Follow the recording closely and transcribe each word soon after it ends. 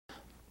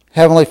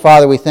Heavenly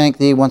Father, we thank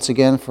Thee once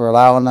again for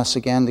allowing us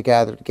again to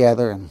gather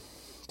together and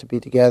to be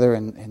together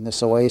in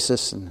this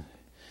oasis and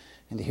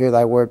to hear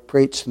Thy word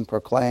preached and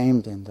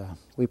proclaimed. And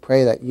we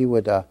pray that You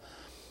would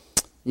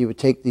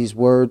take these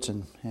words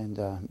and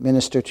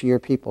minister to Your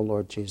people,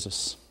 Lord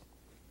Jesus.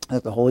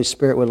 That the Holy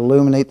Spirit would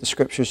illuminate the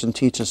Scriptures and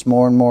teach us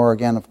more and more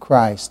again of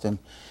Christ, and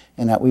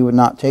that we would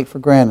not take for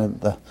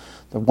granted the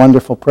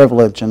wonderful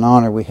privilege and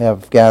honor we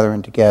have of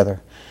gathering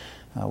together.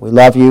 We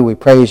love You, we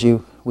praise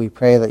You. We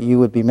pray that You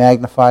would be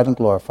magnified and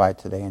glorified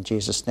today. In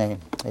Jesus' name,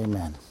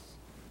 amen.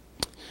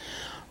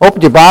 Open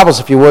your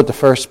Bibles, if you would, to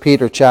 1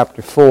 Peter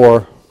chapter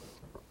 4.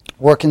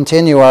 We'll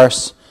continue our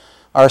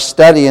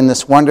study in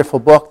this wonderful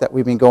book that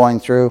we've been going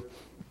through.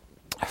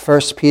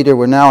 1 Peter,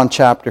 we're now in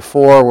chapter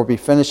 4. We'll be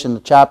finishing the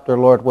chapter,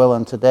 Lord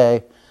willing,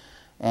 today.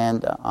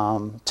 And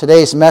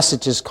today's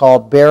message is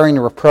called Bearing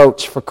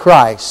Reproach for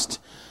Christ.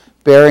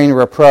 Bearing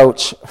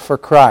Reproach for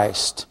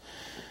Christ.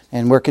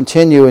 And we're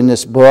continuing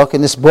this book.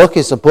 And this book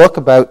is a book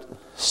about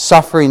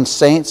suffering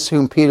saints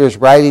whom Peter's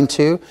writing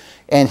to.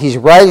 And he's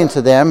writing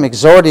to them,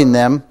 exhorting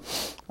them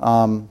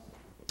on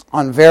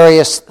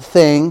various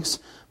things.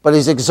 But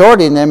he's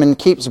exhorting them and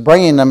keeps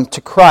bringing them to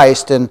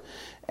Christ and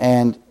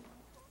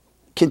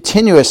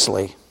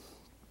continuously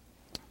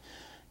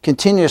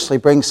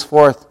brings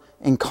forth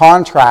in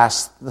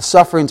contrast the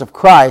sufferings of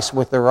Christ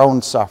with their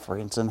own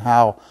sufferings, and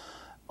how,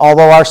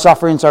 although our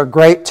sufferings are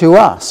great to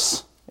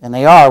us, and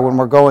they are when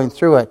we're going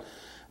through it,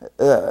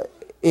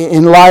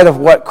 in light of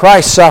what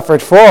Christ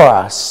suffered for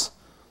us,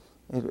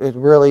 it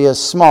really is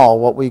small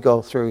what we go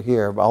through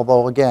here.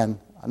 Although, again,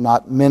 I'm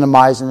not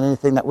minimizing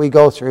anything that we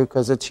go through,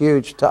 because it's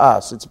huge to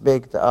us, it's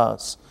big to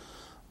us.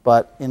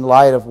 But in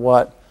light of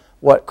what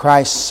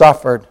Christ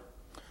suffered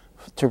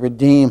to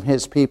redeem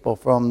His people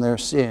from their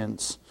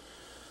sins,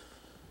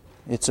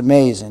 it's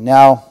amazing.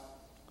 Now,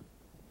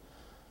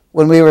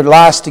 when we were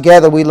last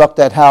together, we looked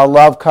at how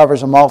love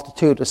covers a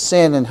multitude of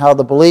sin, and how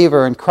the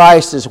believer in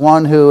Christ is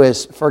one who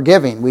is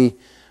forgiving. We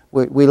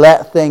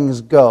let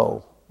things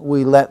go.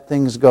 We let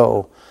things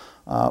go.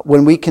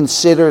 When we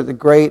consider the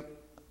great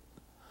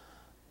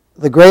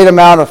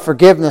amount of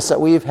forgiveness that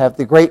we have,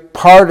 the great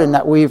pardon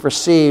that we've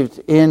received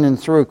in and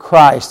through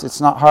Christ, it's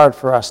not hard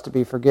for us to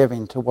be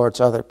forgiving towards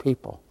other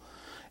people.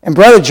 And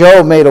Brother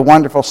Joe made a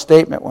wonderful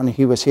statement when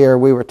he was here.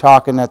 We were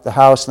talking at the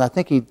house, and I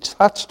think he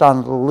touched on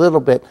it a little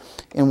bit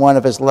in one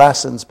of his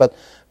lessons. But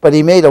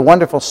he made a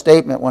wonderful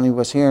statement when he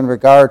was here in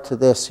regard to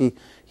this. He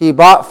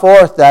brought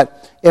forth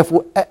that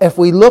if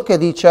we look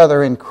at each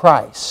other in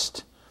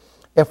Christ,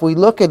 it'll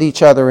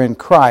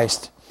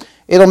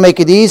make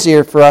it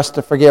easier for us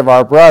to forgive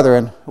our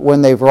brethren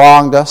when they've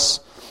wronged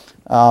us,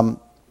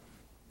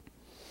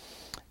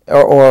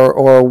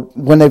 or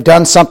when they've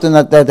done something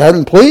that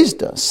hasn't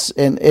pleased us,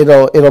 and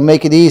it'll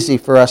make it easy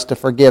for us to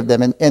forgive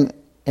them. And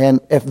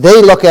if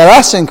they look at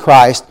us in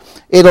Christ,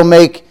 it'll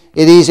make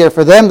it easier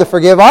for them to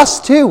forgive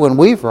us too when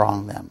we've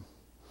wronged them.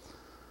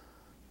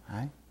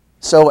 Right?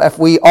 So if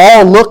we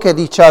all look at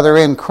each other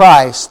in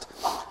Christ,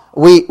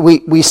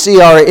 we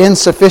see our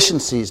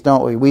insufficiencies,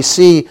 don't we? We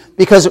see,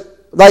 because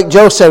like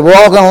Joe said, we're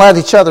all going to let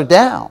each other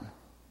down.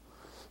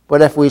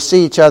 But if we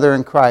see each other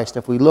in Christ,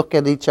 if we look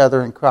at each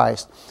other in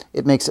Christ,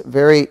 it makes it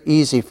very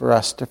easy for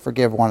us to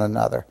forgive one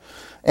another.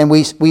 And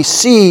we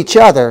see each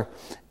other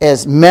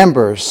as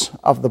members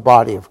of the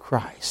body of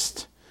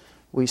Christ.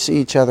 We see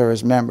each other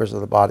as members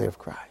of the body of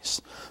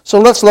Christ. So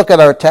let's look at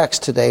our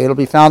text today. It'll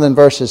be found in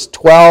verses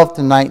 12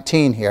 to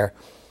 19 here.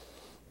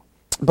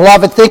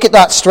 Beloved, think it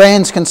not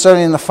strange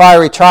concerning the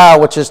fiery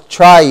trial which is to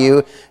try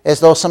you, as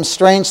though some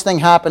strange thing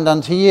happened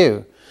unto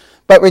you.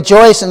 But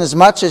rejoice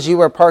inasmuch as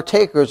you are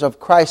partakers of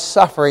Christ's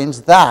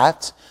sufferings,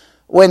 that,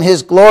 when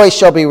His glory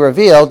shall be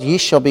revealed, ye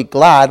shall be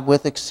glad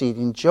with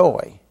exceeding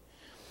joy.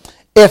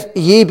 If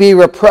ye be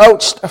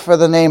reproached for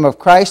the name of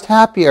Christ,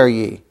 happy are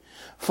ye,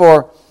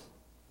 for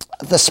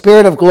the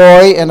Spirit of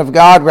glory and of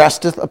God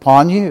resteth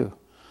upon you.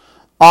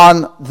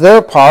 On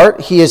their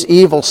part He is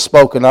evil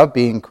spoken of,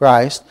 being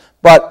Christ,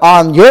 but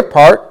on your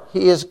part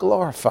He is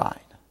glorified.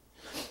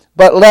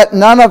 But let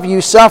none of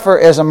you suffer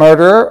as a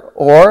murderer,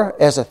 or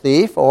as a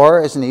thief,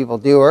 or as an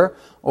evildoer,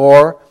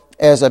 or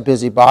as a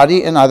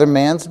busybody in other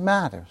man's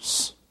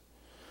matters.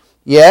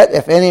 Yet,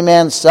 if any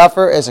man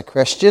suffer as a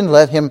Christian,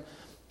 let him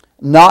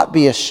not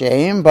be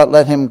ashamed, but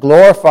let him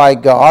glorify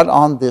God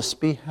on this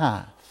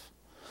behalf.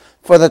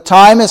 For the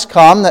time is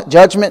come that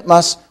judgment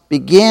must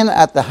begin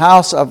at the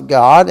house of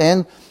God,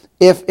 and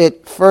if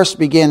it first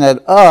begin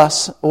at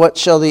us, what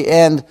shall the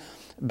end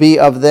be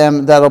of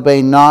them that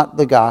obey not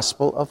the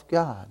gospel of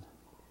God?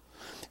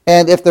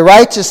 And if the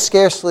righteous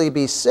scarcely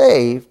be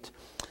saved,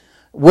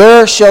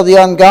 where shall the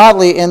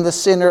ungodly and the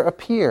sinner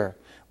appear?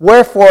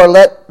 Wherefore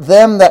let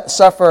them that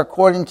suffer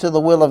according to the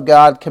will of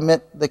God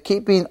commit the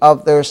keeping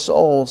of their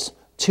souls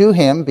to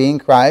Him, being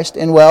Christ,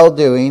 in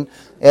well-doing,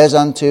 as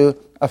unto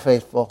a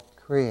faithful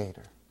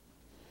Creator.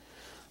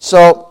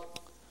 So,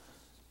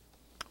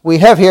 we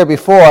have here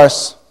before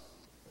us,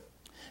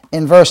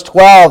 in verse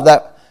 12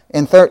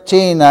 and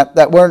 13,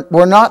 that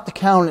we're not to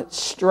count it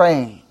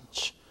strange.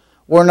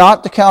 We're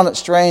not to count it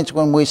strange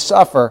when we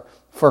suffer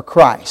for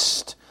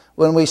Christ.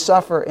 When we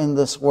suffer in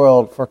this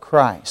world for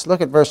Christ.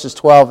 Look at verses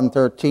 12 and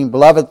 13.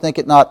 Beloved, think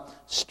it not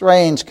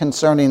strange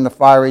concerning the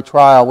fiery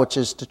trial which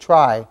is to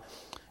try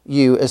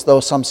you, as though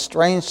some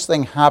strange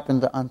thing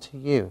happened unto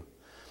you.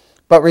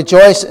 But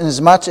rejoice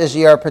inasmuch as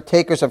ye are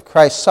partakers of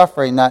Christ's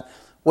suffering, that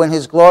when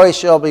his glory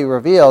shall be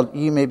revealed,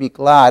 ye may be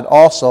glad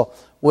also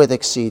with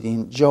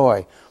exceeding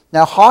joy.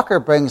 Now Hawker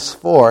brings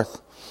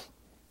forth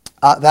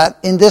that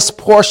in this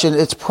portion,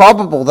 it's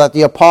probable that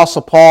the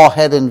Apostle Paul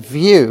had in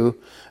view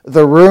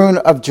the ruin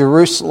of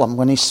Jerusalem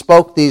when he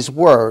spoke these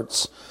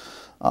words,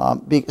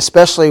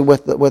 especially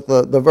with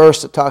the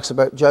verse that talks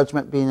about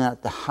judgment being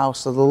at the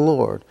house of the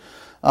Lord.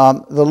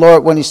 The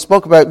Lord, when he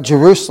spoke about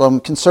Jerusalem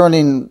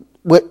concerning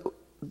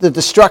the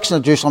destruction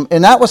of Jerusalem,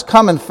 and that was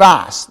coming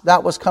fast.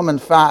 That was coming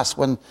fast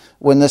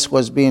when this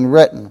was being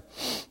written.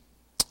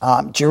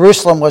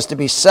 Jerusalem was to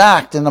be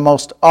sacked in the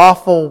most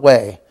awful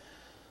way.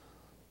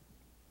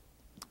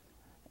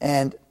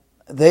 And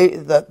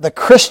the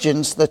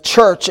Christians, the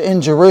church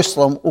in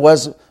Jerusalem,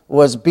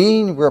 was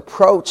being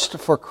reproached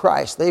for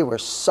Christ. They were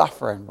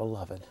suffering,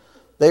 beloved.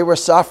 They were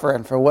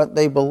suffering for what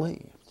they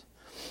believed.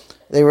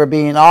 They were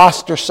being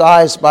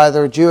ostracized by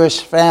their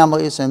Jewish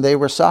families, and they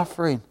were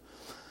suffering.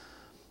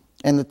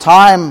 And the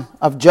time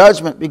of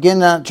judgment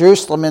beginning at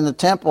Jerusalem in the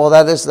temple,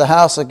 that is the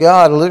house of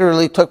God,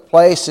 literally took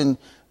place in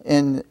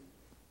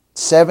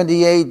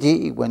 70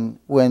 A.D.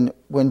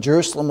 when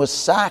Jerusalem was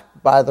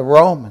sacked by the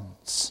Romans.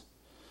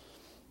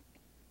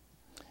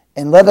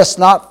 And let us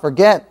not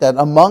forget that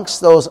amongst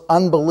those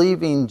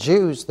unbelieving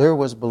Jews, there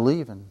was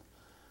believing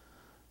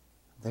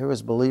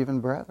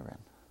brethren.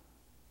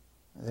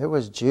 There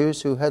was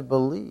Jews who had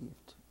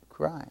believed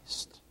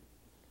Christ.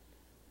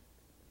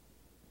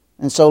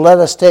 And so let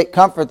us take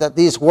comfort that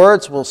these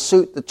words will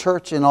suit the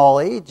church in all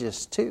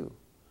ages too.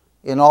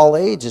 In all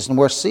ages. And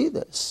we'll see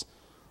this.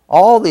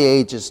 All the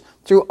ages.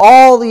 Through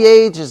all the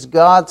ages,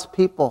 God's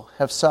people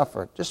have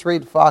suffered. Just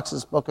read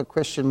Fox's book of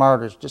Christian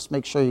Martyrs. Just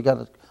make sure you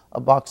got a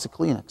box of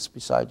Kleenex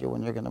beside you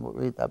when you're going to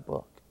read that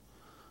book.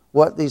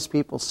 What these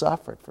people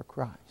suffered for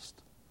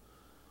Christ.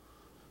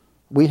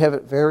 We have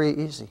it very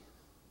easy.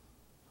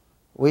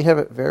 We have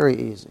it very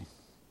easy.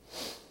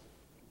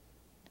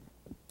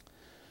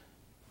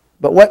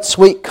 But what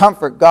sweet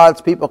comfort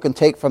God's people can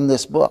take from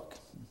this book.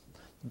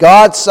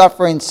 God's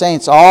suffering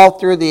saints all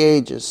through the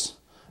ages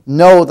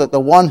know that the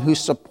one who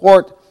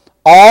support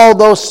all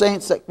those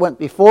saints that went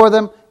before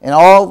them and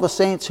all the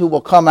saints who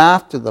will come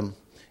after them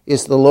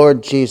is the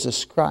Lord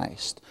Jesus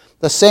Christ.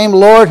 The same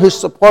Lord who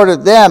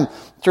supported them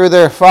through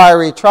their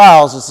fiery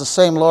trials is the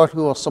same Lord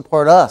who will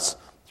support us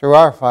through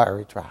our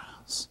fiery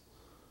trials.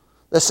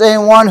 The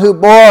same one who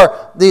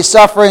bore these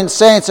suffering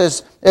saints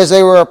as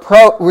they were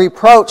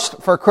reproached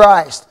for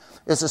Christ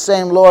is the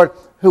same Lord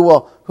who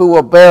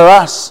will bear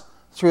us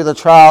through the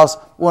trials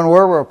when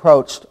we're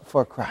reproached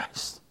for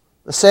Christ.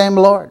 The same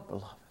Lord,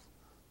 beloved.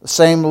 The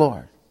same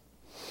Lord.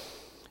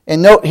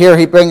 And note here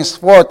he brings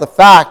forth the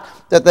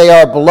fact that they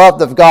are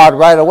beloved of God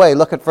right away.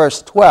 Look at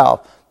verse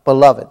 12.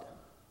 Beloved.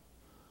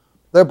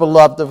 They're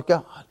beloved of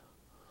God.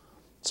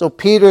 So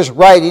Peter's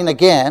writing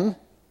again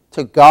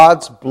to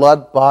God's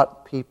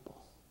blood-bought people.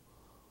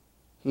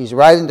 He's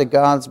writing to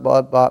God's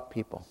blood-bought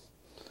people.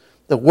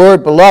 The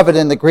word beloved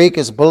in the Greek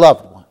is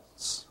beloved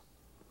ones.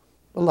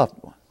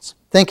 Beloved ones.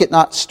 Think it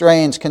not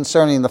strange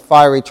concerning the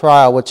fiery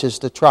trial which is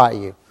to try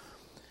you,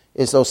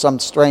 as though some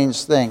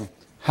strange thing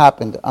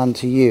happened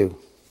unto you.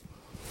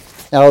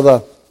 Now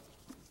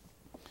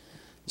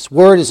this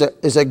word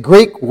is a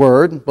Greek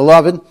word,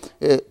 beloved.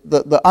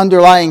 The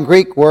underlying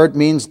Greek word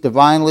means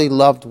divinely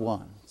loved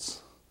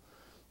ones.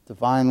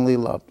 Divinely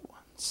loved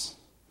ones.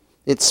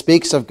 It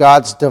speaks of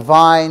God's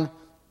divine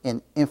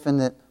and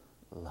infinite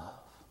love.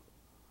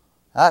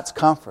 That's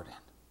comforting.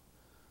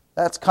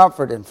 That's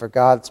comforting for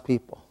God's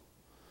people.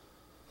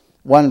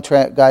 One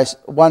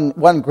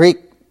Greek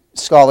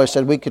scholar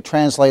said we could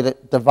translate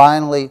it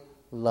divinely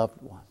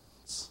loved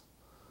ones.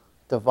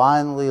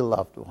 Divinely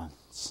loved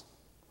ones.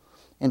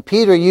 And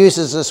Peter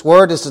uses this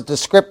word as a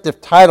descriptive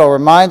title,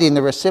 reminding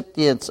the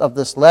recipients of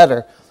this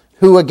letter,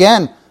 who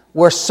again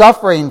were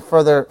suffering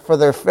for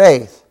their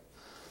faith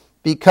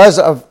because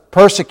of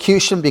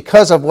persecution,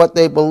 because of what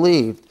they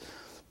believed.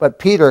 But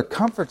Peter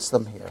comforts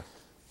them here.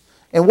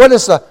 And what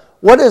is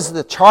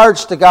the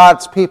charge to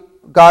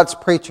God's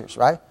preachers,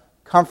 right?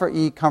 Comfort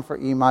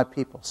ye, my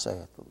people,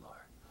 saith the Lord.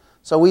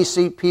 So we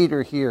see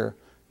Peter here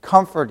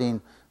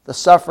comforting the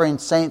suffering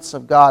saints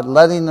of God,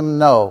 letting them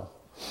know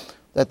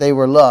that they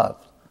were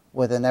loved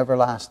with an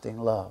everlasting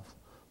love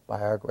by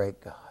our great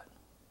God.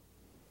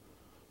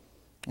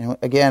 And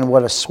again,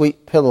 what a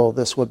sweet pillow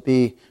this would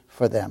be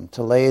for them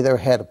to lay their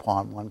head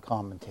upon, one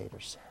commentator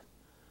said.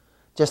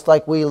 Just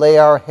like we lay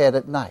our head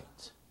at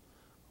night,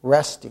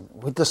 resting.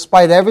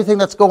 Despite everything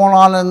that's going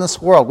on in this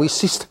world, we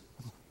see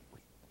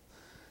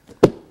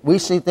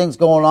things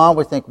going on,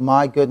 we think,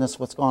 my goodness,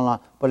 what's going on?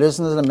 But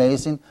isn't it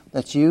amazing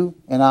that you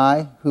and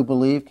I, who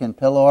believe, can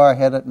pillow our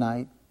head at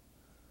night,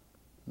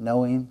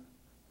 knowing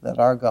that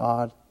our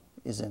God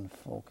is in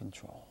full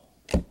control.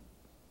 And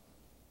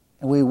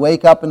we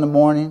wake up in the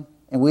morning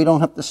And we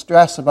don't have to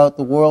stress about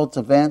the world's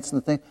events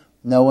and the things,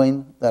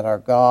 knowing that our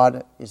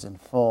God is in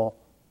full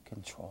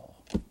control.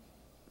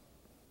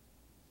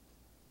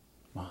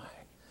 My.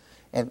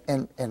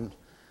 And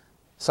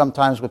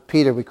sometimes with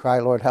Peter we cry,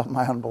 Lord, help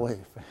my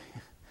unbelief.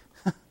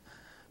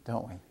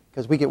 Don't we?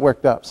 Because we get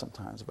worked up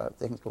sometimes about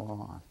things going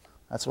on.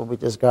 That's when we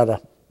just got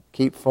to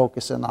keep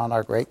focusing on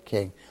our great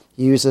King.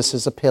 Use this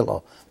as a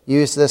pillow.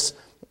 Use this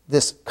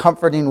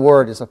comforting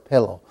word as a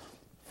pillow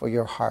for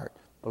your heart.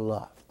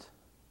 Beloved.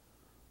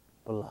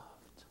 Beloved.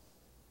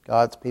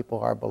 God's people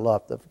are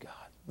beloved of God.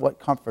 What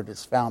comfort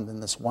is found in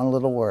this one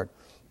little word,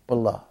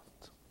 beloved.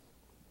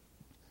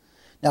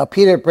 Now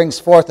Peter brings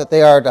forth that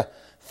they are to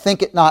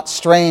think it not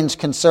strange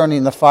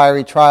concerning the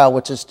fiery trial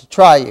which is to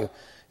try you,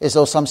 as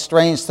though some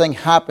strange thing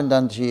happened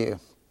unto you.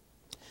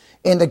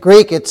 In the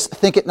Greek, it's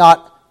think it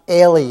not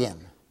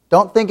alien.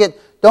 Don't think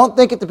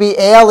it to be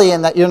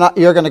alien that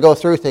you're going to go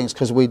through things,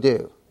 because we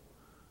do.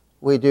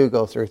 We do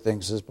go through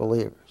things as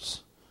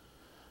believers.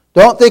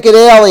 Don't think it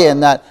alien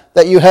that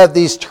you have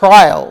these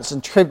trials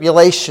and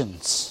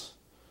tribulations.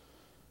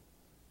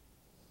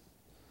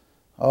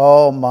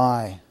 Oh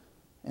my.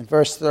 In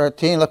verse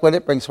 13, look what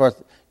it brings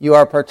forth. You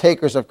are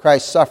partakers of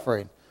Christ's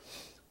suffering.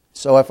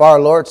 So if our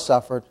Lord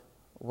suffered,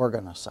 we're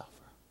going to suffer.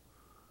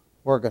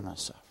 We're going to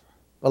suffer.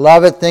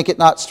 Beloved, think it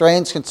not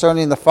strange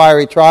concerning the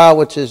fiery trial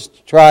which is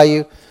to try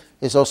you,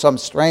 as though some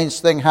strange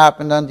thing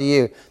happened unto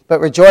you.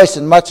 But rejoice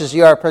in much as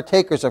ye are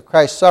partakers of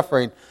Christ's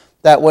suffering,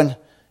 that when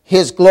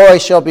His glory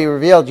shall be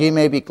revealed, ye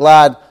may be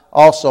glad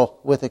also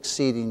with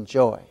exceeding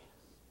joy.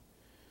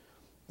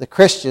 The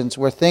Christians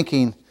were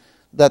thinking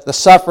that the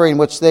suffering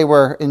which they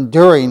were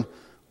enduring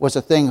was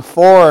a thing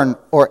foreign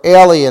or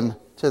alien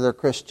to their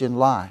Christian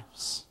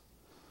lives.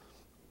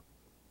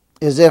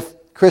 As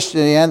if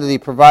Christianity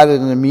provided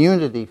an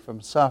immunity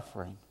from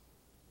suffering.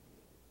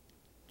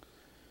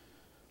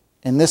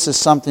 And this is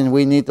something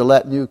we need to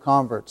let new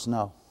converts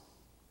know.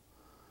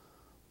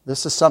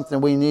 This is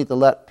something we need to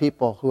let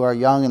people who are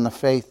young in the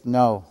faith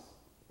know.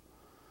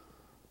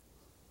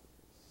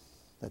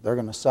 That they're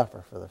going to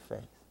suffer for their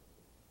faith.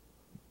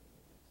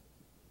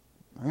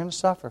 They're going to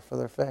suffer for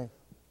their faith.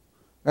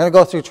 They're going to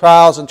go through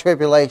trials and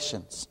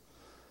tribulations.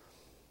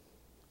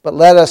 But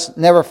let us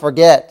never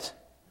forget,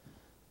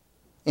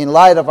 in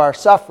light of our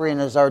suffering,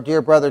 as our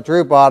dear brother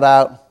Drew brought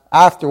out,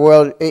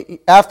 afterward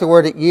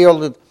it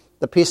yielded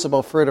the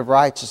peaceable fruit of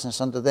righteousness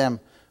unto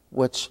them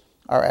which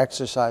are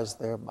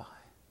exercised thereby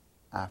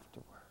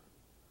afterward.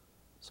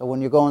 So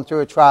when you're going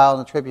through a trial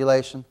and a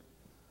tribulation,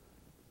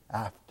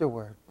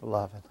 afterward,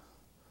 beloved,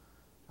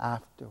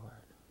 afterward.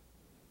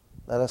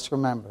 Let us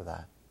remember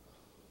that.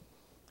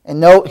 And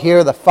note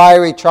here the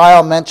fiery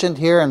trial mentioned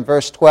here in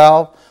verse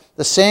 12.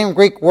 The same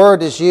Greek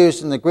word is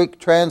used in the Greek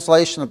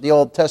translation of the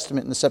Old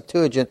Testament in the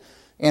Septuagint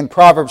in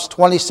Proverbs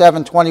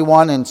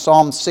 27:21 and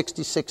Psalm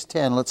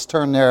 66:10. Let's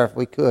turn there if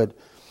we could.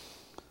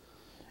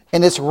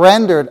 And it's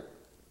rendered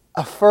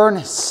a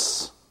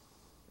furnace.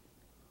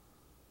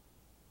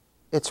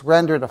 It's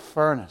rendered a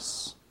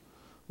furnace.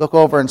 Look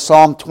over in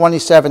Psalm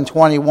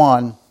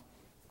 27:21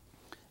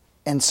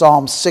 and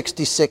Psalm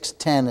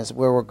 66:10 is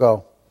where we'll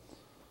go.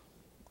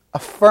 A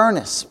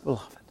furnace,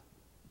 beloved.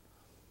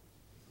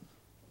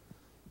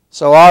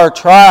 So our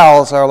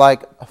trials are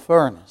like a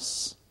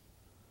furnace.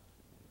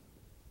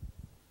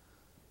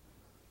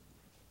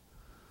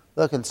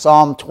 Look in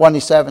Psalm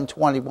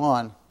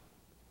 27:21.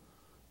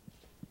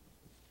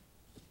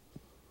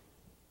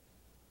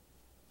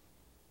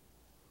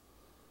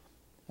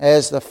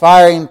 As the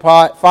finding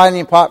pot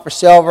for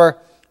silver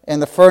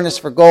and the furnace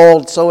for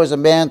gold, so is a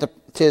man to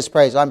his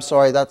praise. I'm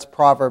sorry, that's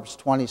Proverbs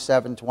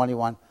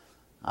 27:21.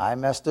 I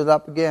messed it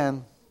up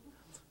again.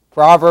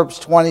 Proverbs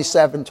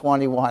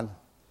 27:21.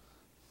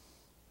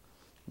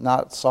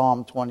 Not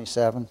Psalm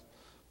 27.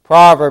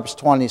 Proverbs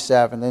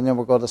 27, and then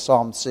we'll go to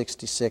Psalm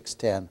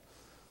 66:10.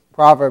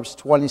 Proverbs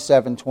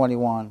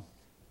 27:21.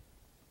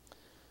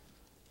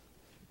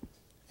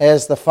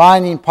 As the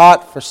finding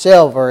pot for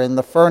silver and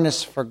the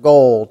furnace for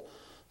gold,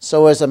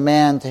 so is a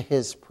man to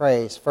his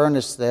praise.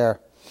 Furnace there.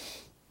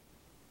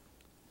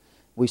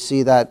 We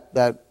see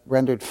that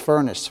rendered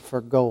furnace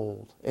for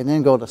gold. And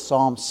then go to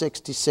Psalm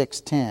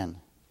 66:10.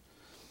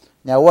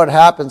 Now what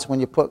happens when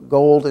you put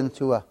gold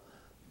into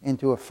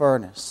a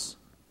furnace?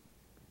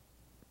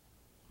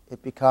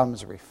 It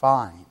becomes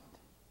refined.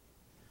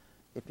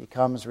 It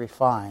becomes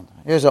refined.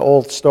 Here's an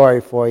old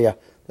story for you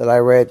that I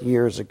read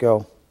years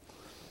ago.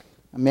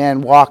 A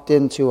man walked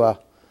into a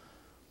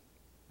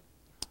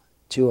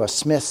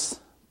smith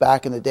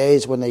back in the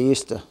days when they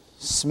used to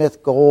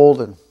smith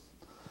gold, and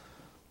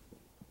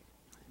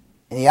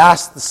he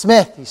asked the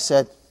smith, he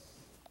said,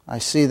 I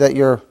see that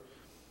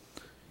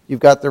you've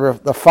got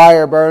the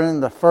fire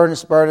burning, the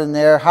furnace burning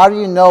there. How do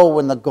you know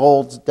when the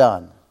gold's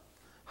done?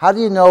 How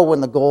do you know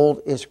when the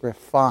gold is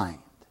refined?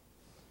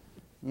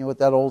 You know what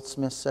that old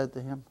smith said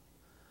to him?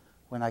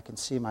 When I can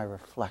see my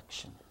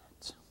reflection in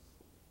it.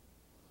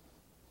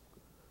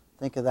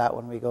 Think of that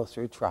when we go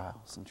through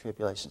trials and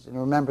tribulations. And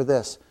remember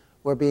this,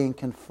 we're being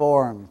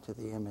conformed to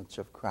the image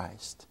of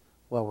Christ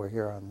while we're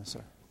here on this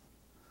earth.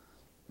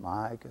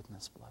 My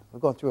goodness, beloved. We're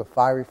going through a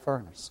fiery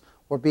furnace.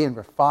 We're being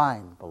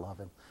refined,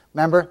 beloved.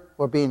 Remember,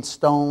 we're being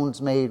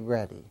stones made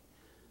ready.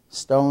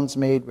 Stones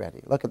made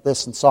ready. Look at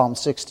this in Psalm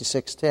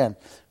 66:10.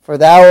 For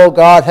thou, O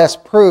God,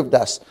 hast proved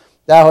us.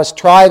 Thou hast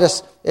tried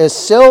us as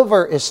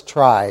silver is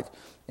tried.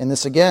 And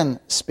this again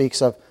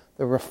speaks of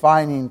the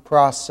refining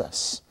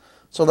process.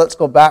 So let's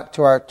go back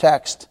to our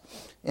text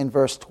in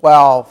verse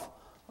 12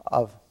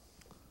 of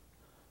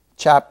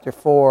chapter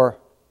 4,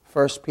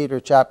 1 Peter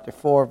chapter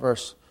 4,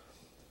 verse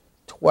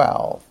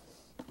 12.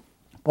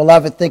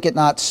 Beloved, think it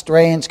not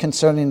strange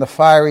concerning the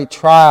fiery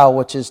trial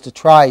which is to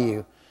try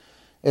you,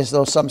 as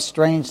though some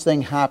strange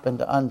thing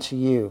happened unto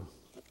you.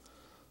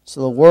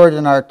 So the word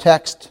in our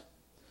text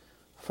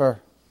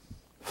for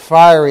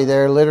fiery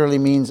there literally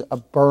means a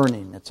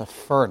burning. It's a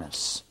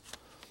furnace.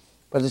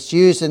 But it's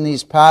used in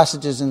these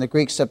passages in the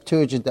Greek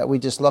Septuagint that we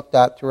just looked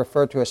at to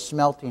refer to a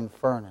smelting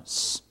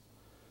furnace.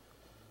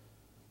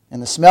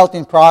 And the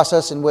smelting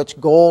process in which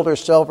gold or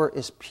silver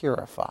is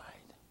purified.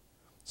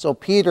 So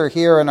Peter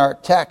here in our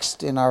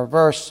text, in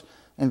verse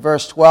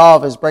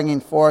 12, is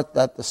bringing forth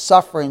that the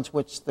sufferings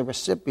which the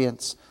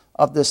recipients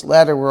of this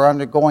letter were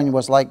undergoing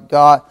was like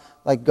God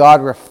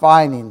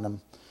refining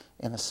them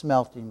in a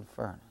smelting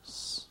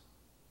furnace.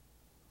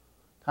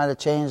 Kind of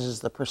changes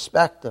the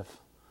perspective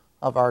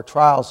of our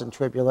trials and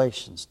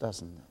tribulations,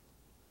 doesn't it?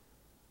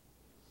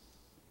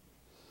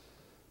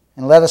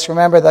 And let us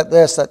remember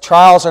that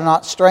trials are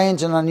not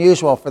strange and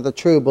unusual for the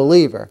true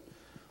believer.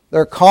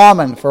 They're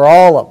common for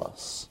all of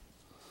us.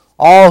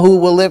 All who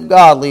will live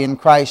godly in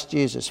Christ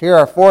Jesus. Here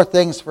are 4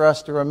 things for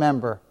us to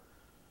remember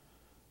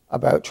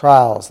about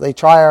trials. They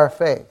try our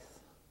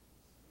faith.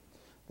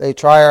 They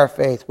try our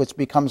faith, which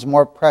becomes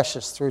more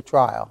precious through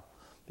trial,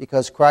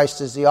 because Christ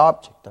is the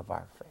object of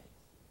our faith.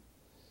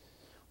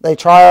 They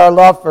try our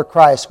love for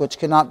Christ, which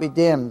cannot be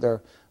dimmed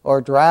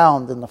or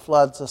drowned in the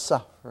floods of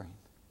suffering.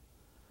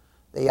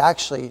 They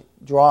actually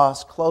draw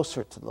us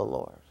closer to the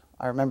Lord.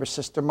 I remember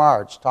Sister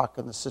Marge,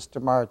 talking to Sister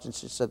Marge, and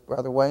she said,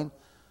 Brother Wayne,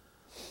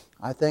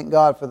 I thank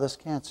God for this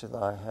cancer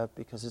that I have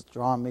because it's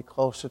drawn me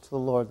closer to the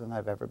Lord than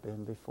I've ever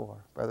been before.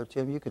 Brother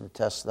Tim, you can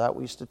attest to that.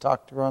 We used to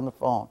talk to her on the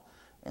phone,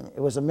 and it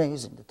was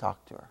amazing to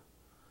talk to her.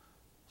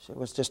 It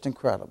was just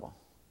incredible.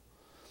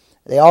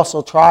 They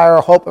also try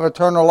our hope of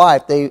eternal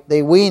life.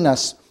 They wean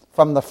us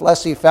from the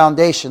fleshy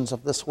foundations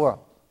of this world.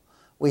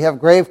 We have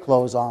grave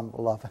clothes on,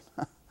 beloved.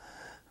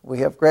 We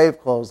have grave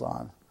clothes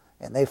on,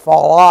 and they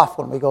fall off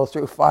when we go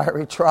through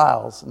fiery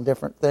trials and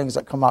different things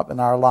that come up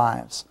in our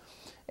lives.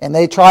 And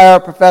they try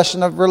our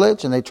profession of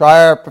religion. They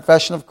try our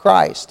profession of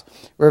Christ,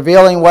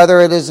 revealing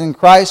whether it is in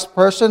Christ's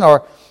person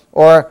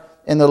or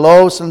in the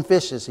loaves and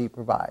fishes He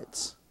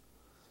provides.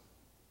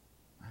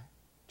 Right?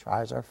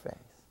 Tries our faith.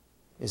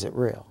 Is it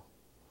real?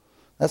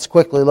 Let's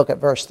quickly look at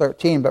verse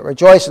 13. But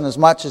rejoice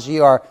inasmuch as ye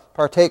are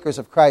partakers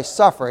of Christ's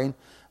suffering,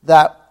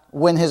 that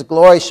when His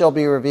glory shall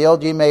be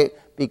revealed, ye may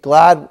be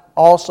glad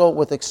also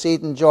with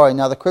exceeding joy.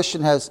 Now the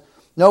Christian has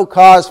no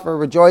cause for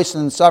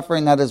rejoicing in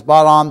suffering that is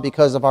brought on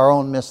because of our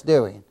own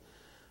misdoing.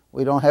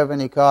 We don't have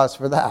any cause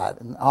for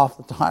that. And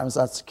oftentimes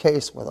that's the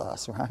case with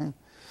us, right?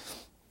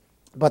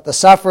 But the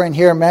suffering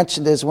here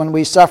mentioned is when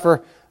we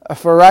suffer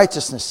for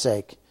righteousness'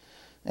 sake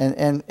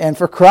and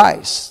for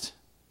Christ.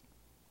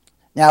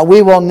 Now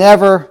we will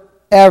never,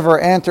 ever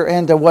enter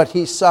into what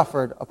He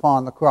suffered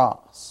upon the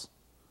cross,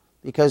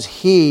 because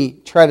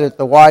He treaded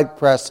the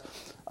winepress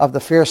of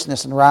the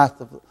fierceness and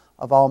wrath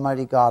of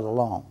Almighty God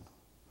alone.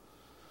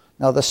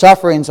 Now the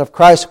sufferings of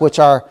Christ which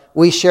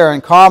we share in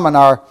common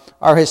are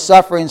His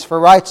sufferings for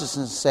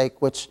righteousness'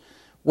 sake, which,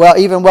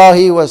 even while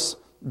He was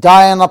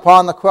dying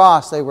upon the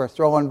cross, they were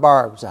throwing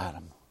barbs at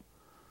Him.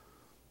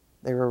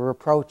 They were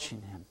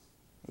reproaching Him,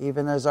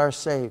 even as our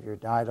Savior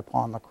died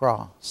upon the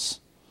cross.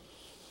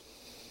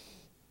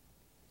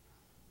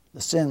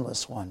 The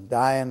sinless one,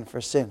 dying for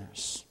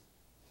sinners.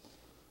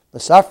 The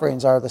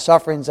sufferings are the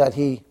sufferings that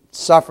He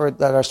suffered,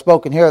 that are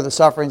spoken here, the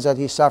sufferings that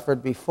He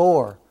suffered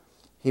before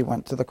He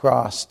went to the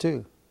cross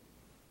too.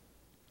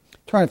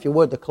 Turn, if you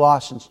would, to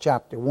Colossians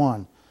chapter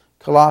 1.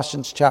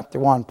 Colossians chapter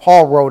 1.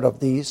 Paul wrote of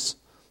these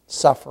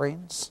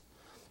sufferings,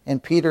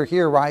 and Peter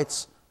here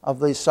writes of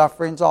these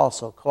sufferings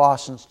also.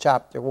 Colossians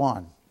chapter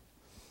 1,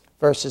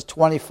 verses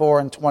 24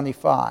 and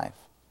 25.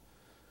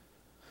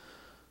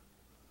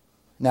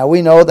 Now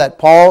we know that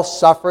Paul's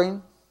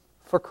suffering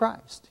for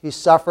Christ. He's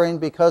suffering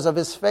because of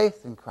his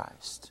faith in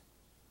Christ.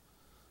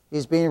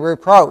 He's being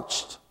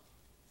reproached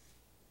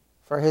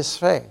for his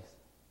faith.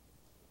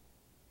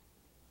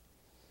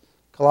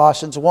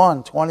 Colossians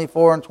 1,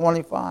 24 and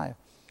 25.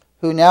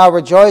 Who now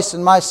rejoice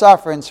in my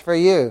sufferings for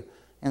you,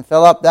 and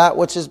fill up that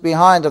which is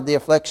behind of the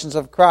afflictions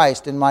of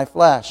Christ in my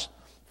flesh,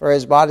 for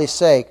His body's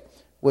sake,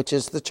 which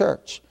is the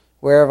church,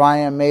 whereof I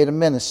am made a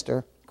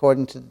minister,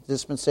 according to the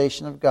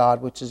dispensation of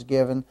God, which is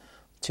given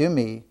to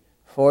me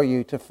for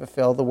you to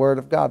fulfill the word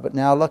of God. But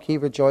now look, he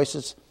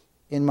rejoices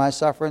in my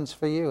sufferings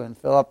for you, and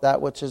fill up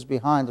that which is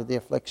behind of the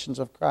afflictions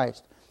of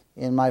Christ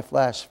in my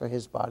flesh for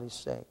His body's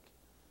sake.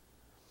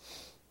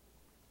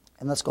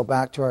 And let's go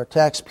back to our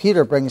text.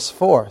 Peter brings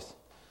forth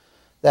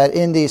that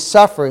in these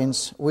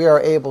sufferings we are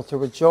able to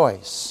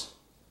rejoice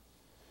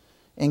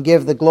and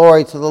give the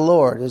glory to the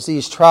Lord. As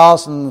these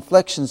trials and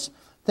afflictions,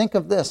 think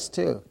of this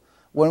too.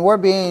 When we're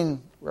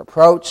being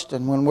reproached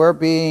and when we're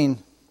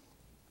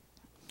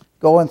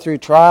going through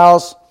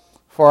trials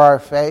for our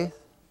faith,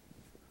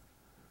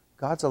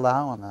 God's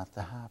allowing that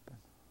to happen.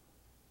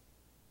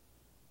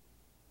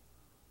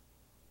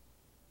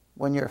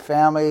 When your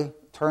family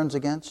turns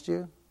against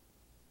you,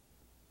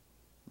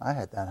 I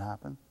had that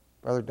happen.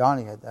 Brother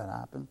Donnie had that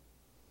happen.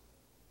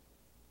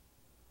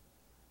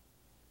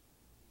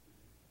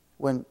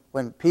 When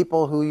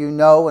people who you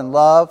know and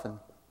love and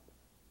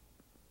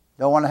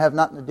don't want to have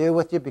nothing to do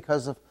with you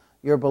because of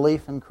your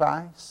belief in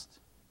Christ.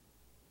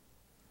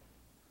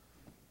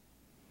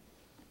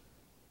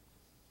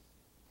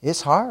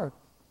 It's hard.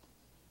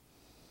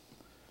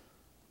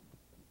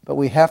 But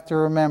we have to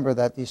remember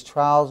that these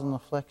trials and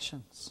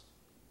afflictions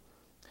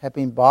have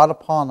been brought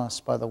upon us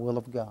by the will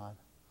of God.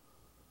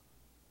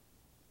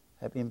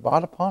 Have been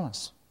brought upon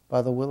us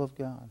by the will of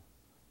God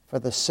for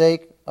the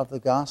sake of the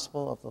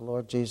gospel of the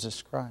Lord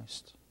Jesus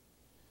Christ.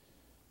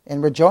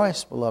 And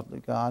rejoice, beloved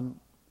of God,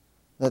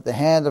 that the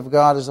hand of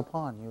God is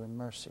upon you in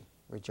mercy.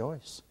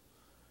 Rejoice.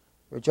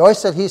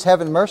 Rejoice that He's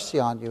having mercy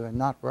on you and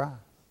not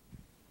wrath.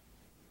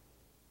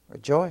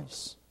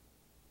 Rejoice.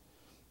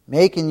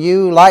 Making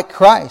you like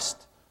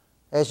Christ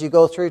as you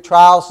go through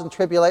trials and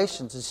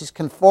tribulations, as He's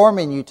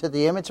conforming you to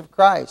the image of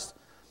Christ.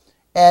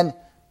 And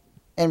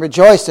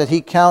rejoice that He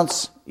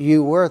counts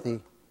you worthy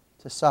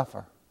to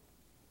suffer.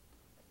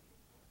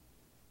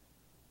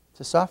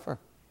 To suffer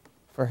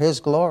for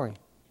His glory.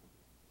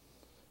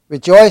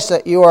 Rejoice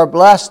that you are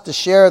blessed to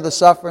share the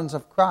sufferings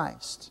of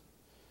Christ,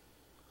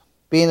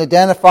 being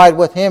identified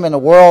with Him in a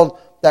world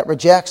that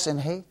rejects and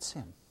hates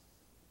Him.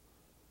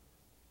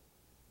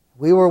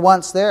 We were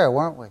once there,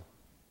 weren't we?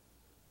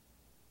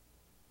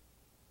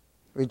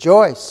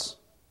 Rejoice.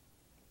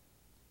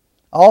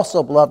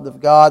 Also, beloved of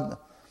God,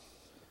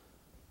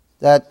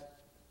 that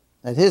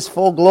His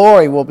full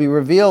glory will be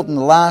revealed in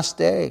the last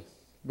day.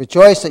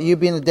 Rejoice that you've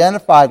been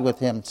identified with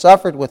Him,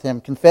 suffered with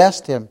Him,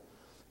 confessed Him,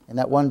 and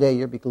that one day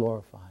you'll be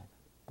glorified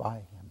by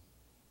Him.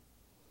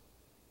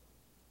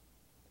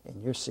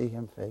 And you'll see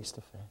Him face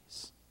to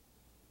face.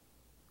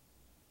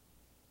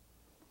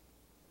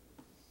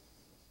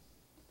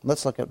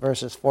 Let's look at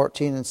verses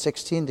 14 and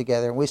 16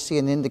 together, and we see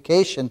an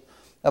indication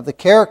of the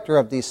character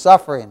of these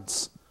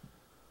sufferings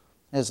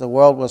as the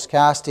world was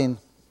casting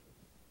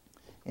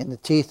in the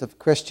teeth of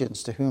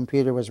Christians to whom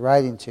Peter was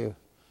writing to.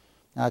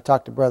 Now, I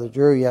talked to Brother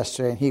Drew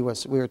yesterday, and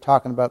we were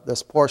talking about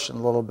this portion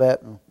a little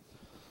bit,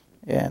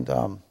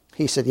 and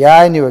he said, "Yeah,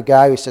 I knew a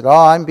guy who said,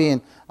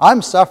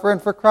 I'm suffering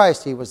for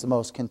Christ." He was the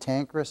most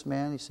cantankerous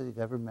man he said he'd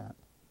ever met.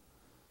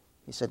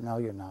 He said, "No,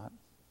 you're not."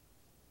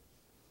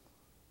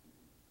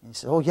 And he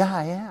said, "Oh, yeah,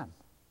 I am."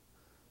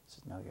 He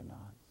said, "No, you're not.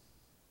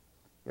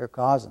 You're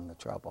causing the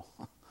trouble."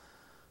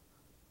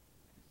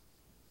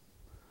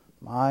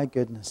 My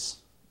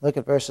goodness. Look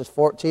at verses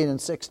 14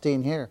 and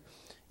 16 here.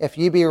 "If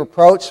ye be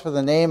reproached for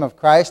the name of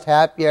Christ,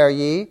 happy are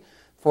ye,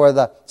 for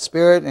the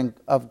Spirit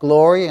of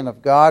glory and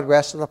of God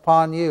resteth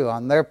upon you.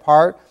 On their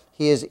part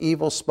He is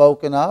evil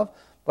spoken of,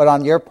 but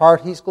on your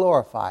part He's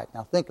glorified."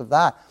 Now think of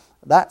that.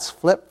 That's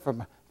flipped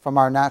from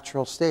our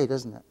natural state,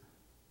 isn't it?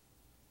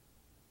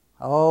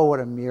 Oh, what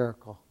a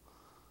miracle.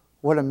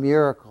 What a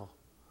miracle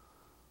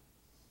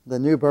the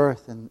new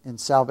birth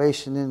and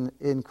salvation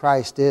in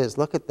Christ is.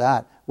 Look at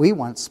that. We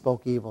once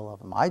spoke evil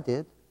of Him. I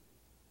did.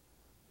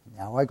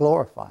 Now I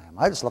glorify Him.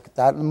 I just look at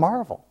that and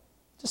marvel.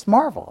 Just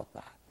marvel at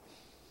that.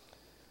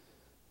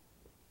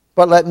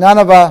 "But let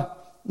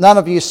none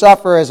of you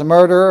suffer as a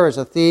murderer, or as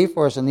a thief,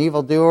 or as an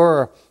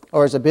evildoer,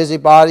 or as a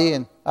busybody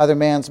in other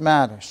man's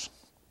matters.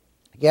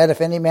 Yet if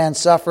any man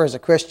suffer as a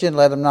Christian,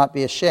 let him not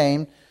be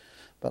ashamed,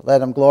 but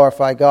let him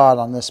glorify God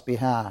on this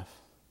behalf."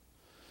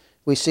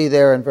 We see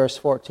there in verse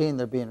 14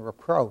 they're being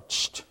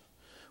reproached,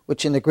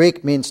 which in the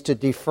Greek means to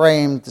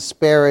defame,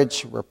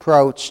 disparage,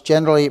 reproach.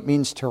 Generally it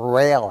means to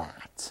rail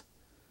at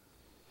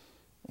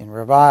and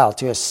revile,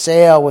 to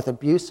assail with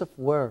abusive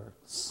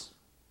words.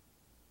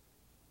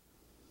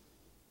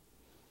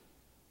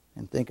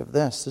 And think of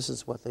this. This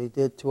is what they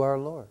did to our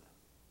Lord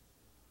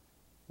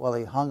while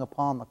He hung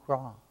upon the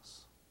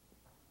cross.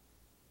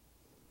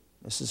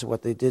 This is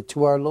what they did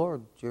to our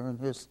Lord during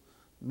His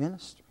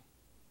ministry.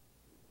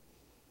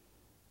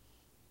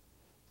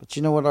 But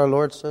you know what our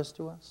Lord says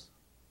to us?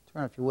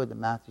 Turn, if you would, to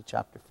Matthew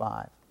chapter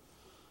 5.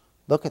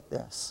 Look at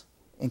this.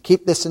 And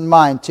keep this in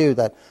mind, too,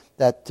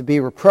 that to be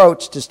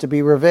reproached is to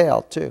be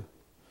reviled, too.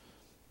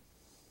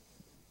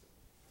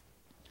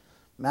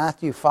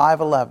 Matthew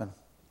 5:11.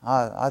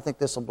 I think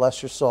this will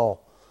bless your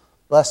soul.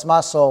 Bless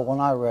my soul when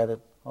I read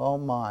it. Oh,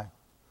 my.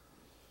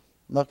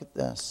 Look at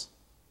this.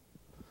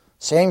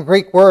 Same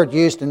Greek word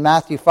used in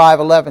Matthew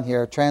 5:11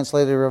 here,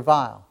 translated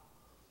revile.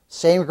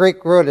 Same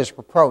Greek word as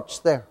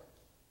reproach there.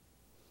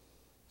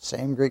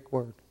 Same Greek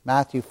word.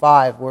 Matthew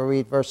 5, we'll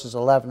read verses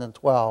 11 and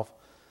 12.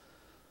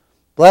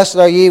 "Blessed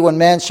are ye when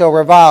men shall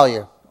revile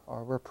you,"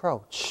 or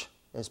reproach,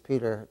 as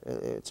Peter,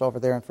 it's over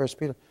there in 1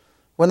 Peter.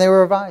 "When they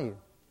revile you,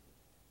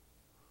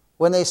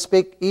 when they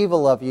speak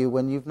evil of you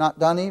when you've not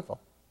done evil.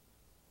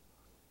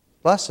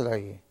 Blessed are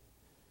you.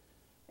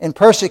 And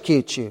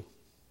persecute you.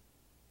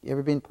 You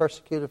ever been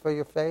persecuted for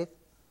your faith?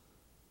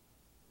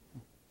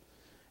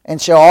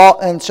 And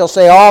shall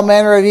say all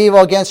manner of evil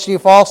against you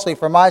falsely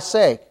for my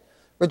sake.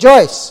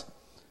 Rejoice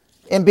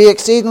and be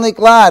exceedingly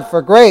glad,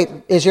 for great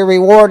is your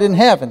reward in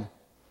heaven.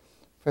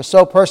 For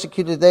so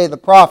persecuted they the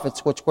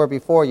prophets which were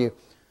before you.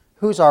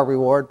 Who's our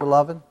reward,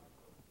 beloved?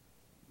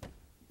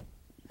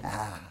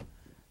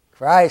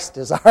 Christ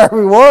is our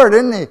reward,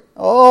 isn't He?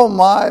 Oh,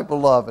 my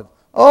beloved.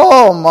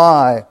 Oh,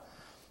 my.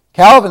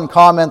 Calvin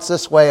comments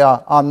this way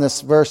on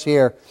this verse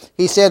here.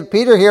 He said,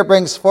 Peter here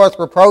brings forth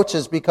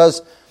reproaches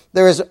because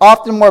there is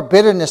often more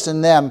bitterness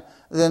in them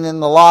than in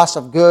the loss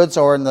of goods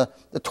or in the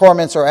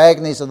torments or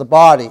agonies of the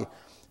body.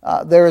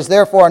 There is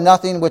therefore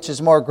nothing which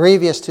is more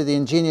grievous to the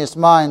ingenious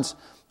minds,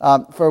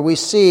 for we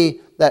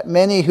see that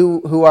many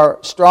who are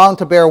strong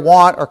to bear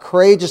want or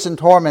courageous in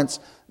torments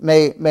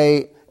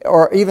may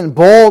or even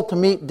bold to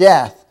meet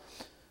death,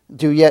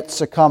 do yet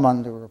succumb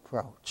under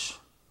reproach.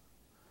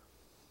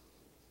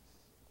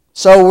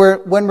 So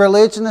when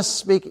religionists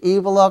speak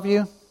evil of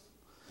you,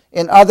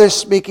 and others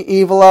speak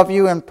evil of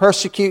you and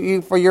persecute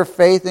you for your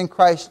faith in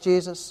Christ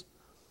Jesus,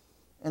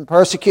 and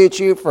persecute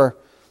you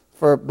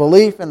for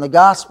belief in the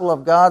gospel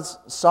of God's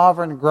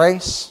sovereign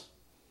grace,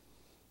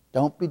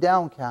 don't be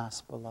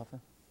downcast, beloved.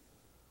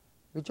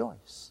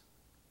 Rejoice.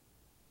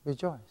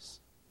 Rejoice.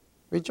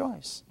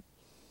 Rejoice.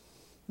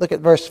 Look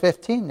at verse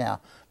 15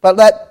 now. But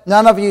let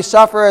none of you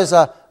suffer as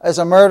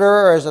a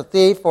murderer, or as a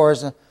thief, or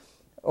as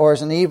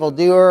an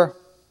evildoer,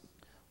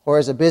 or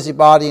as a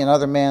busybody in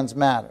other man's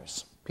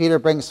matters. Peter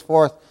brings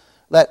forth,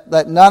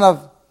 let none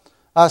of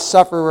us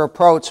suffer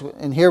reproach,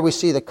 and here we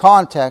see the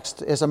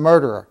context is a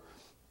murderer,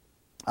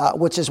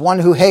 which is one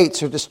who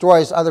hates or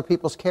destroys other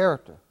people's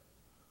character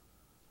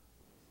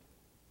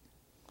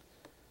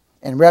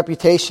and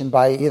reputation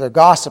by either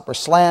gossip or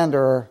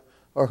slander,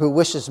 or who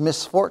wishes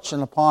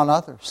misfortune upon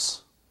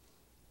others.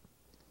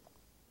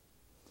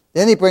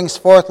 Then he brings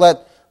forth,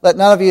 let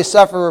none of you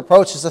suffer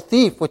reproach as a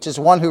thief, which is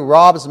one who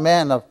robs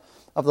men of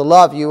the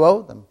love you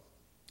owe them,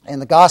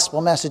 and the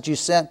gospel message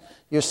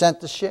you're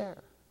sent to share.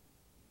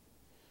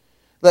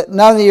 Let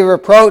none of you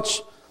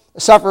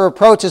suffer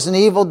reproach as an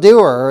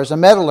evildoer, or as a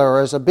meddler,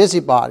 or as a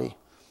busybody,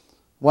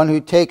 one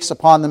who takes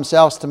upon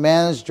themselves to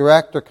manage,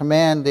 direct, or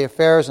command the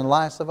affairs and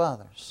lives of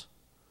others.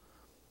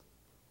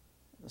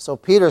 So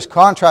Peter's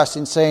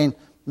contrasting, saying,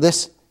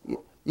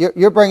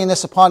 you're bringing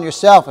this upon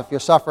yourself if you're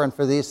suffering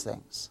for these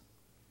things.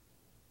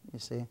 You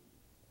see?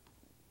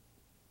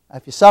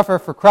 If you suffer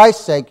for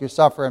Christ's sake, you're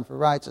suffering for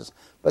righteousness.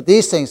 But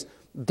these things,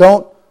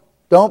 don't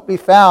be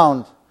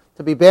found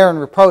to be bearing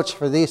reproach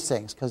for these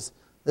things, because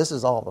this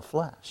is all the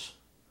flesh.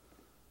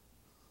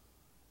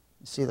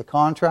 You see the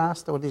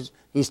contrast?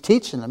 He's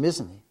teaching them,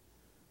 isn't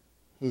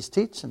he? He's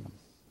teaching them.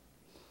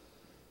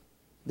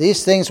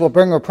 These things will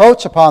bring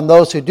reproach upon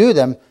those who do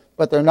them,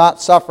 but they're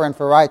not suffering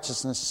for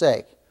righteousness'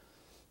 sake.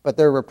 But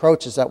they're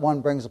reproaches that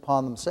one brings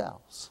upon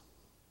themselves.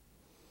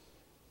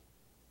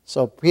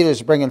 So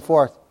Peter's bringing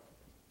forth,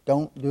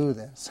 don't do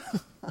this.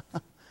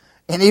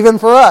 And even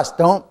for us,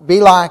 don't be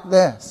like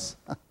this.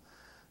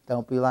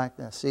 Don't be like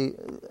this. See,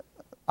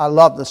 I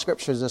love the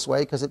Scriptures this way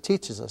because it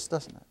teaches us,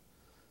 doesn't it?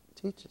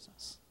 It teaches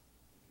us.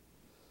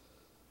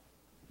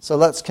 So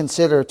let's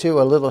consider,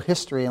 too, a little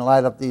history in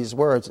light of these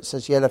words. It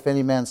says, yet if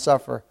any man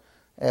suffer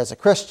as a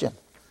Christian.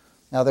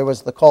 Now, there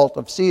was the cult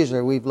of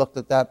Caesar. We've looked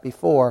at that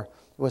before.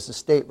 It was the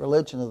state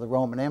religion of the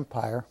Roman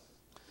Empire.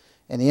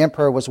 And the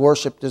emperor was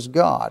worshipped as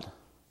God.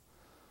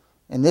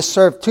 And this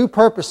served two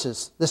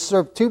purposes.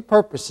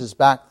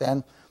 Back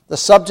then. The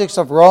subjects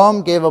of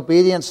Rome gave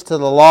obedience to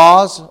the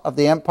laws of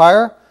the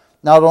empire,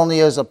 not only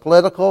as a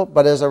political,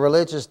 but as a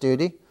religious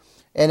duty.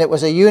 And it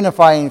was a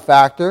unifying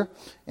factor.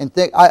 And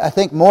I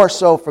think more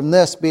so from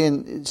this,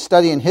 being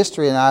studying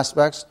history and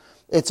aspects,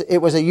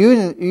 it was a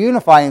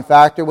unifying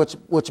factor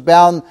which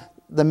bound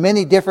the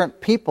many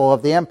different people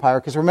of the empire.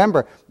 Because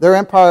remember, their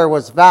empire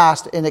was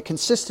vast, and it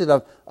consisted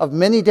of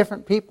many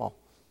different people.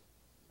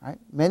 Right?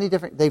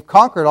 They've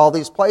conquered all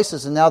these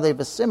places, and now they've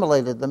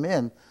assimilated them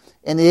in.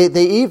 And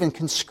they even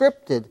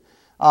conscripted.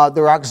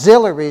 Their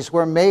auxiliaries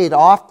were made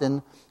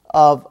often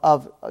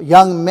of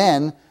young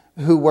men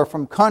who were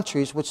from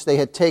countries which they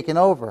had taken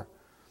over.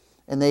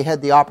 And they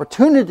had the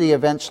opportunity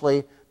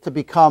eventually to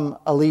become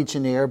a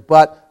legionnaire,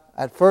 but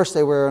at first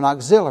they were an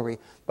auxiliary.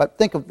 But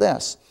think of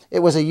this. It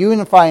was a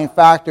unifying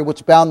factor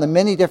which bound the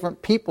many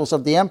different peoples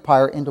of the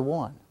empire into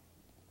one,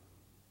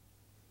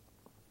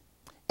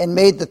 and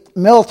made the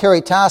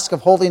military task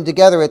of holding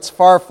together its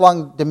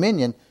far-flung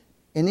dominion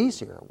an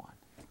easier one.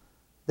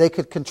 They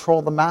could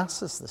control the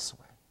masses this way.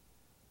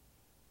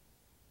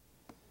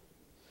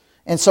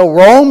 And so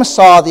Rome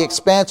saw the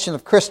expansion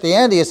of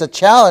Christianity as a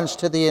challenge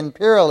to the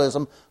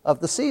imperialism of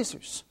the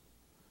Caesars.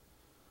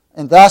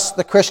 And thus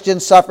the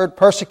Christians suffered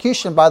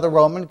persecution by the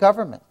Roman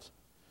government.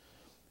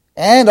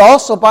 And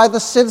also by the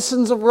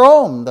citizens of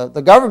Rome.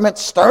 The government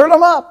stirred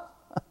them up.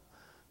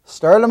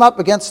 Stirred them up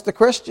against the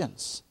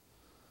Christians.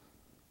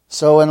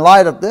 So in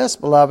light of this,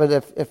 beloved,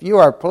 if you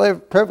are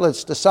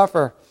privileged to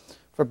suffer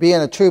for being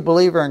a true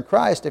believer in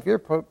Christ, if you're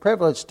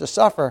privileged to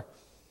suffer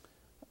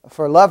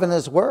for loving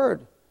His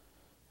Word,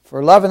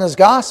 for loving His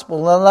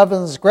gospel, and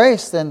loving His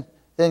grace, then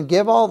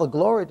give all the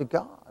glory to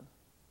God.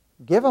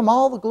 Give Him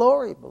all the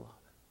glory, beloved.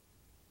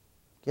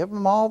 Give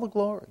Him all the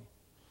glory.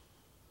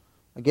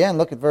 Again,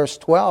 look at verse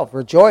 12.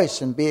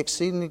 Rejoice and be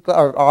exceedingly glad.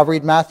 Or I'll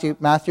read Matthew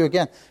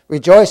again.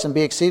 Rejoice and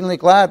be exceedingly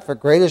glad, for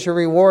great is your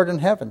reward in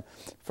heaven.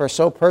 For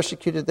so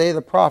persecuted they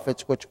the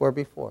prophets which were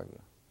before you.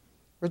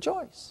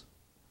 Rejoice.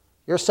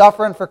 You're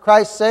suffering for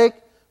Christ's sake,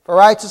 for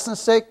righteousness'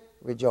 sake.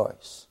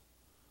 Rejoice.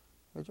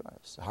 Rejoice.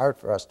 It's hard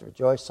for us to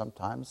rejoice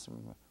sometimes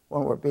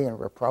when we're being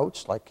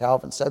reproached. Like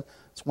Calvin said,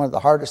 it's one of the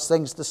hardest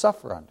things to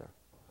suffer under.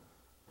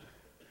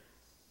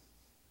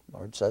 The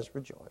Lord says,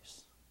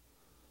 rejoice.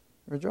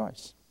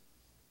 Rejoice.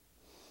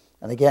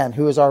 And again,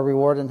 who is our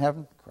reward in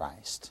heaven?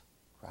 Christ.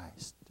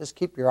 Christ. Just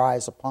keep your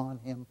eyes upon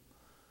Him.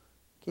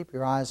 Keep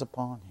your eyes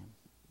upon Him.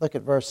 Look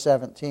at verse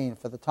 17.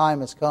 For the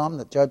time has come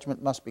that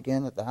judgment must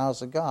begin at the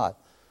house of God.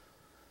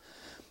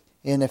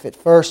 And if it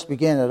first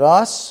begin at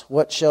us,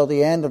 what shall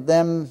the end of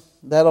them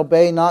that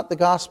obey not the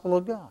gospel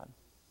of God?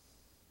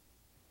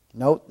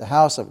 Note, the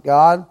house of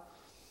God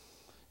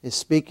is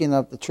speaking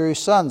of the true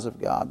sons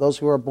of God, those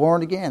who are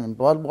born again and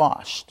blood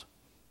washed.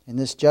 And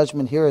this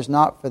judgment here is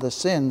not for the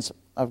sins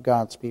of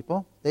God's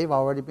people. They've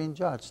already been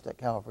judged at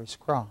Calvary's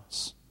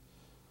cross.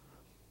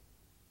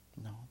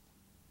 No.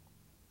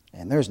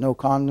 And there's no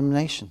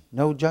condemnation,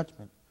 no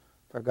judgment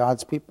for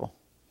God's people.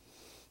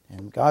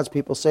 And God's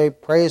people say,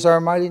 praise our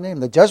mighty name.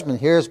 The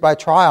judgment here is by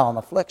trial and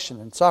affliction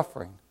and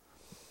suffering.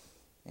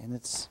 And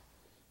it's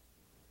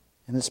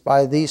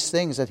by these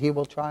things that He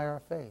will try our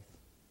faith.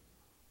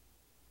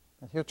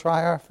 That He'll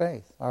try our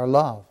faith, our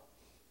love,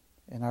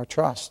 and our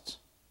trust.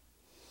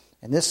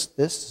 And this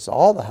is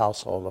all the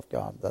household of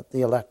God,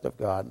 the elect of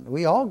God.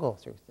 We all go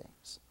through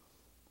things.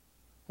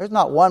 There's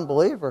not one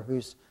believer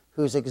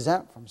who's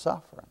exempt from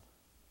suffering.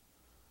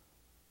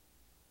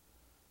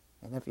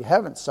 And if you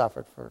haven't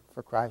suffered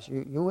for Christ,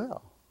 you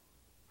will.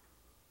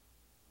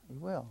 You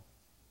will.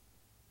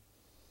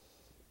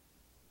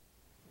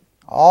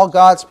 All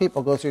God's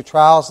people go through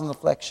trials and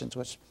afflictions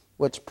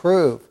which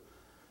prove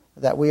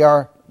that we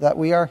are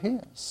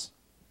His.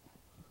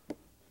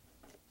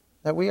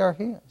 That we are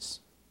His.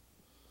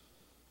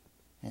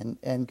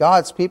 And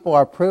God's people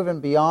are proven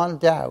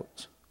beyond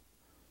doubt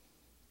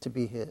to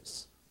be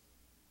His.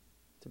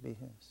 To be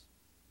His.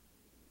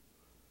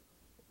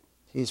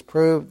 He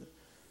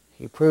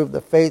proved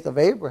the faith of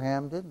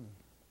Abraham, didn't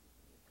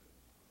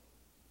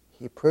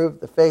he? He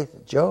proved the faith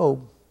of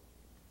Job.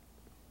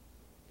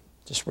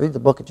 Just read the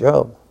book of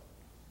Job.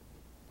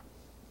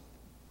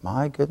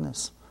 My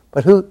goodness.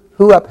 But who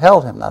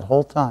upheld him that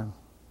whole time?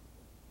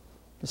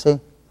 You see?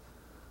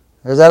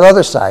 There's that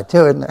other side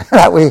too, isn't there?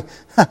 That we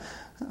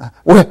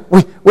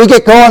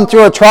get going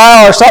through a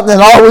trial or something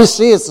and all we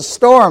see is the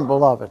storm,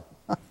 beloved.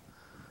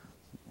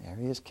 There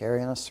He is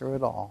carrying us through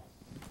it all.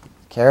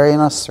 Carrying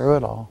us through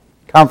it all.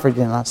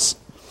 Comforting us.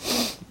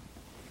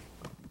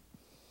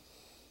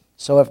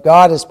 So if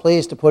God is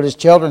pleased to put His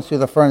children through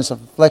the furnace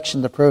of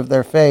affliction to prove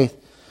their faith,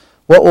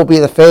 what will be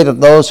the fate of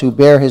those who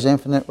bear His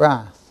infinite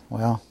wrath?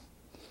 Well,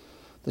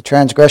 the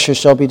transgressors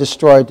shall be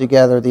destroyed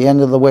together. The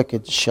end of the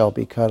wicked shall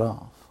be cut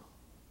off.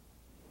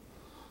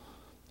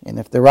 And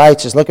if the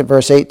righteous, look at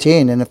verse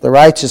 18, and if the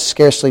righteous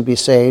scarcely be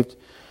saved,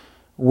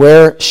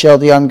 where shall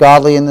the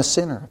ungodly and the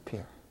sinner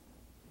appear?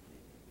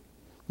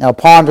 Now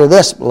ponder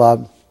this,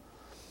 beloved.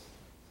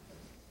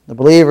 The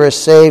believer is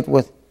saved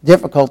with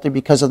difficulty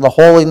because of the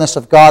holiness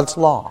of God's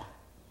law.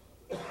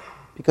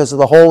 Because of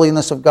the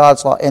holiness of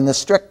God's law and the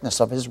strictness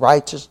of His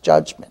righteous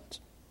judgment.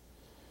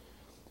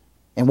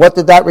 And what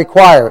did that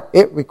require?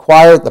 It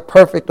required the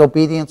perfect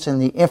obedience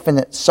and the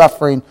infinite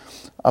suffering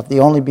of the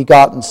only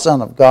begotten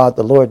Son of God,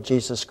 the Lord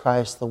Jesus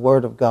Christ, the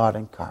Word of God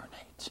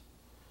incarnate.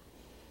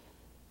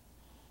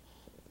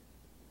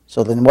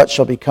 So then what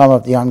shall become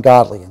of the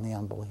ungodly and the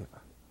unbeliever?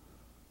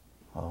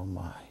 Oh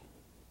my.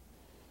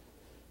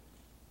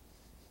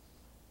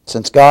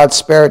 Since God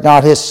spared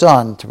not His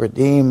Son to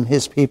redeem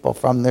His people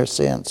from their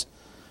sins,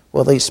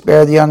 will He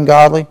spare the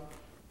ungodly?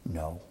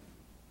 No.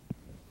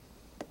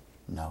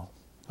 No.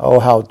 Oh,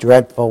 how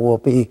dreadful will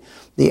be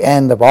the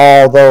end of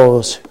all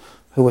those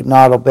who would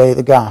not obey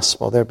the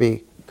gospel. They'll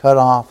be cut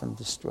off and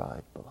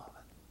destroyed, beloved.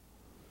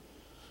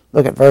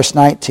 Look at verse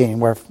 19.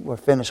 We're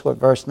finished with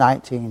verse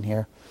 19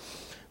 here.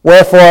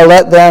 Wherefore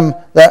let them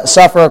that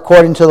suffer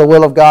according to the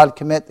will of God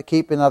commit the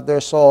keeping of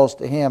their souls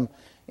to Him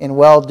in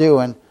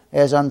well-doing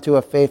as unto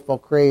a faithful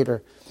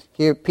Creator.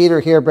 Here, Peter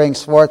here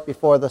brings forth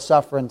before the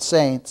suffering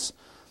saints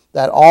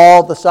that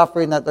all the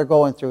suffering that they're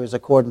going through is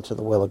according to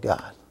the will of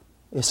God.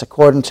 It's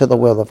according to the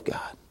will of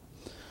God.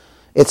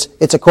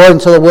 It's according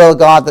to the will of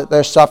God that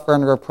they're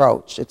suffering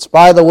reproach. It's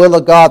by the will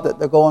of God that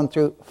they're going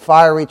through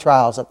fiery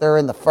trials, that they're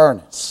in the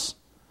furnace.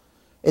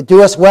 It'd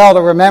do us well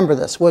to remember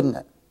this, wouldn't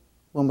it,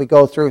 when we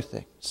go through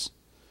things.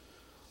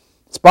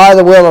 It's by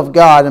the will of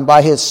God and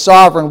by His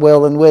sovereign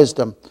will and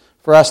wisdom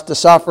for us to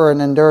suffer and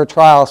endure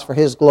trials for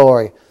His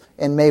glory.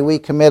 and may we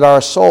commit our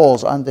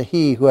souls unto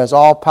He who has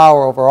all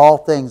power over all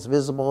things,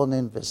 visible and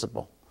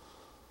invisible.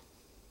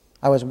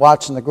 I was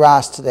watching the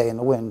grass today in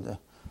the wind.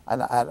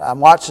 And I'm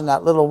watching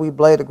that little wee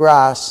blade of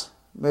grass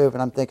move,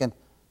 and I'm thinking,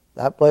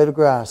 that blade of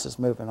grass is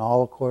moving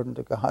all according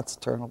to God's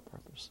eternal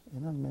purpose.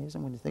 Isn't that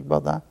amazing when you think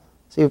about that?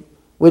 See,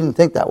 we didn't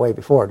think that way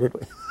before, did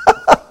we?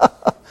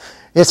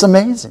 It's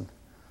amazing.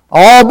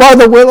 All by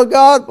the will of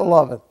God,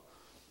 beloved.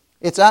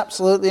 It's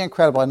absolutely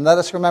incredible. And let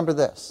us remember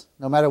this.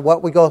 No matter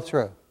what we go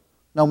through,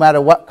 no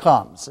matter what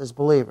comes as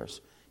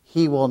believers,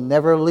 He will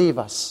never leave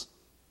us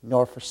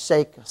nor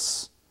forsake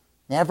us.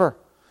 Never.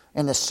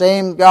 And the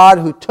same God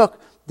who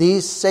took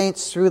these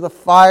saints through the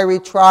fiery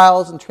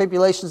trials and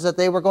tribulations that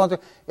they were going through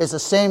is the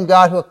same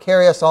God who will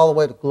carry us all the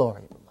way to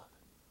glory, beloved.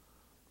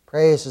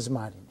 Praise His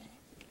mighty name.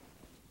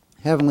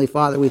 Heavenly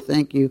Father, we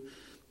thank You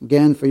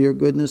again for Your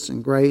goodness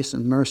and grace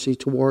and mercy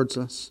towards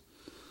us.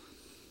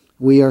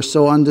 We are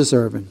so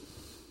undeserving,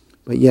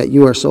 but yet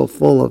You are so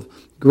full of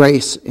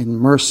grace and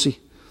mercy.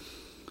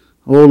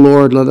 Oh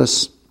Lord, let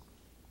us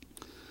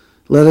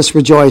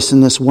rejoice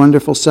in this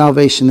wonderful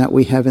salvation that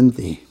we have in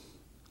Thee.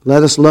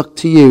 Let us look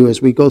to You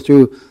as we go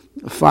through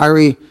the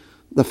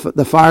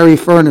fiery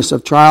furnace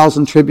of trials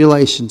and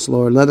tribulations,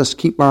 Lord. Let us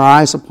keep our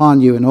eyes upon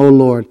You, and, oh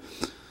Lord,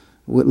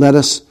 let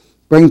us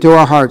bring to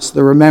our hearts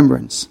the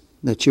remembrance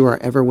that You are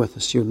ever with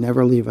us. You'll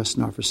never leave us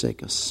nor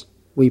forsake us.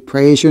 We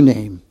praise Your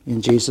name.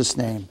 In Jesus'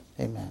 name,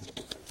 amen.